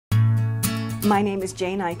My name is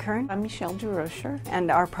Jane Eichern. I'm Michelle DeRocher.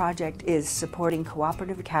 And our project is supporting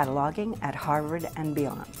cooperative cataloging at Harvard and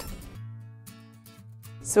beyond.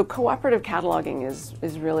 So cooperative cataloging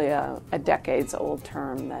is really a decades-old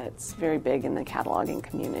term that's very big in the cataloging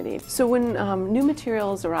community. So when new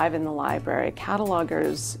materials arrive in the library,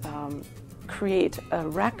 catalogers create a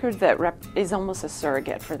record that is almost a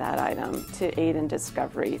surrogate for that item to aid in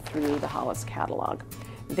discovery through the Hollis catalog.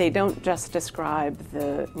 They don't just describe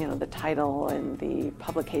the title and the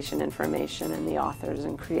publication information and the authors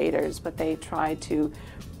and creators, but they try to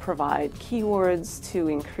provide keywords to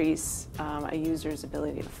increase a user's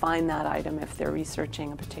ability to find that item if they're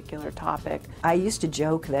researching a particular topic. I used to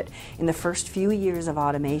joke that in the first few years of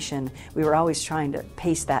automation, we were always trying to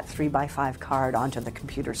paste that 3x5 card onto the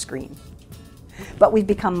computer screen. But we've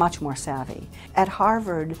become much more savvy. At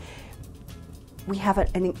Harvard, we have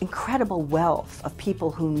an incredible wealth of people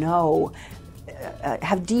who know,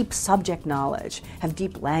 have deep subject knowledge, have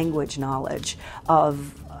deep language knowledge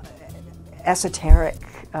of esoteric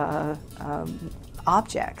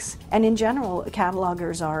objects. And in general,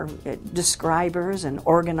 catalogers are describers and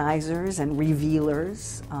organizers and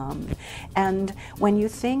revealers. And when you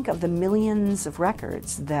think of the millions of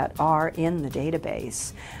records that are in the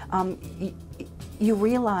database, you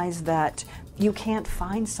realize that you can't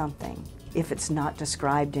find something if it's not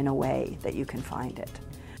described in a way that you can find it.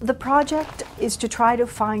 The project is to try to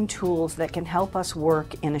find tools that can help us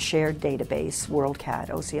work in a shared database, WorldCat,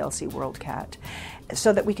 OCLC WorldCat,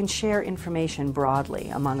 so that we can share information broadly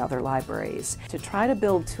among other libraries. To try to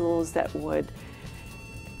build tools that would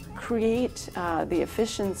create the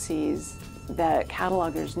efficiencies that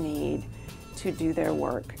catalogers need to do their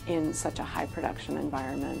work in such a high production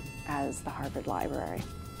environment as the Harvard Library.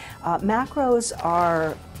 Macros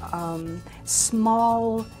are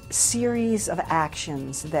small series of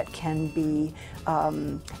actions that can be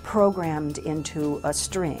programmed into a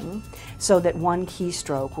string so that one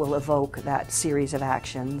keystroke will evoke that series of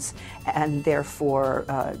actions and therefore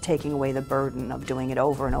taking away the burden of doing it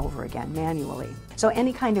over and over again manually. So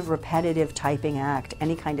any kind of repetitive typing act,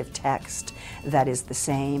 any kind of text that is the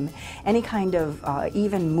same, any kind of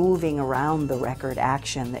even moving around the record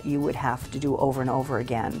action that you would have to do over and over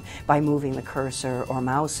again by moving the cursor or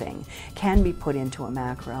mousing can be put into a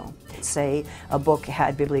macro. Say a book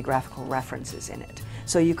had bibliographical references in it.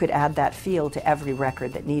 So you could add that field to every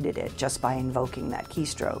record that needed it just by invoking that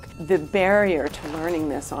keystroke. The barrier to learning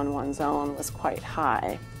this on one's own was quite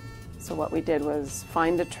high. So what we did was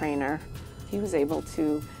find a trainer. He was able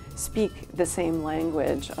to speak the same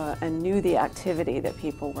language and knew the activity that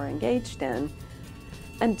people were engaged in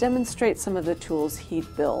and demonstrate some of the tools he'd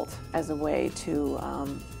built as a way to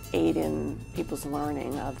aid in people's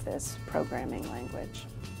learning of this programming language.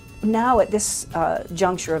 Now at this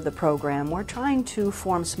juncture of the program, we're trying to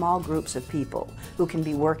form small groups of people who can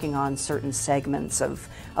be working on certain segments of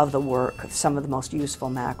the work, of some of the most useful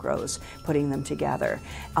macros, putting them together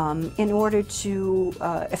in order to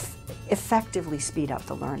effectively speed up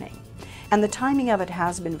the learning. And the timing of it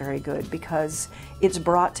has been very good because it's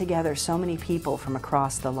brought together so many people from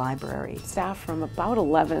across the library. Staff from about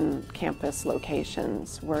 11 campus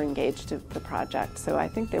locations were engaged in the project, so I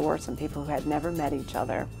think there were some people who had never met each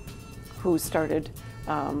other who started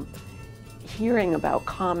hearing about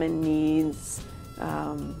common needs.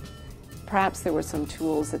 Perhaps there were some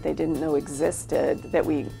tools that they didn't know existed that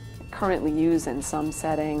we currently use in some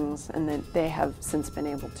settings and that they have since been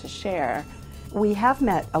able to share. We have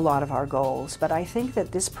met a lot of our goals, but I think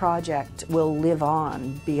that this project will live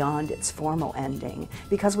on beyond its formal ending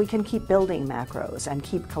because we can keep building macros and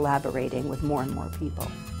keep collaborating with more and more people.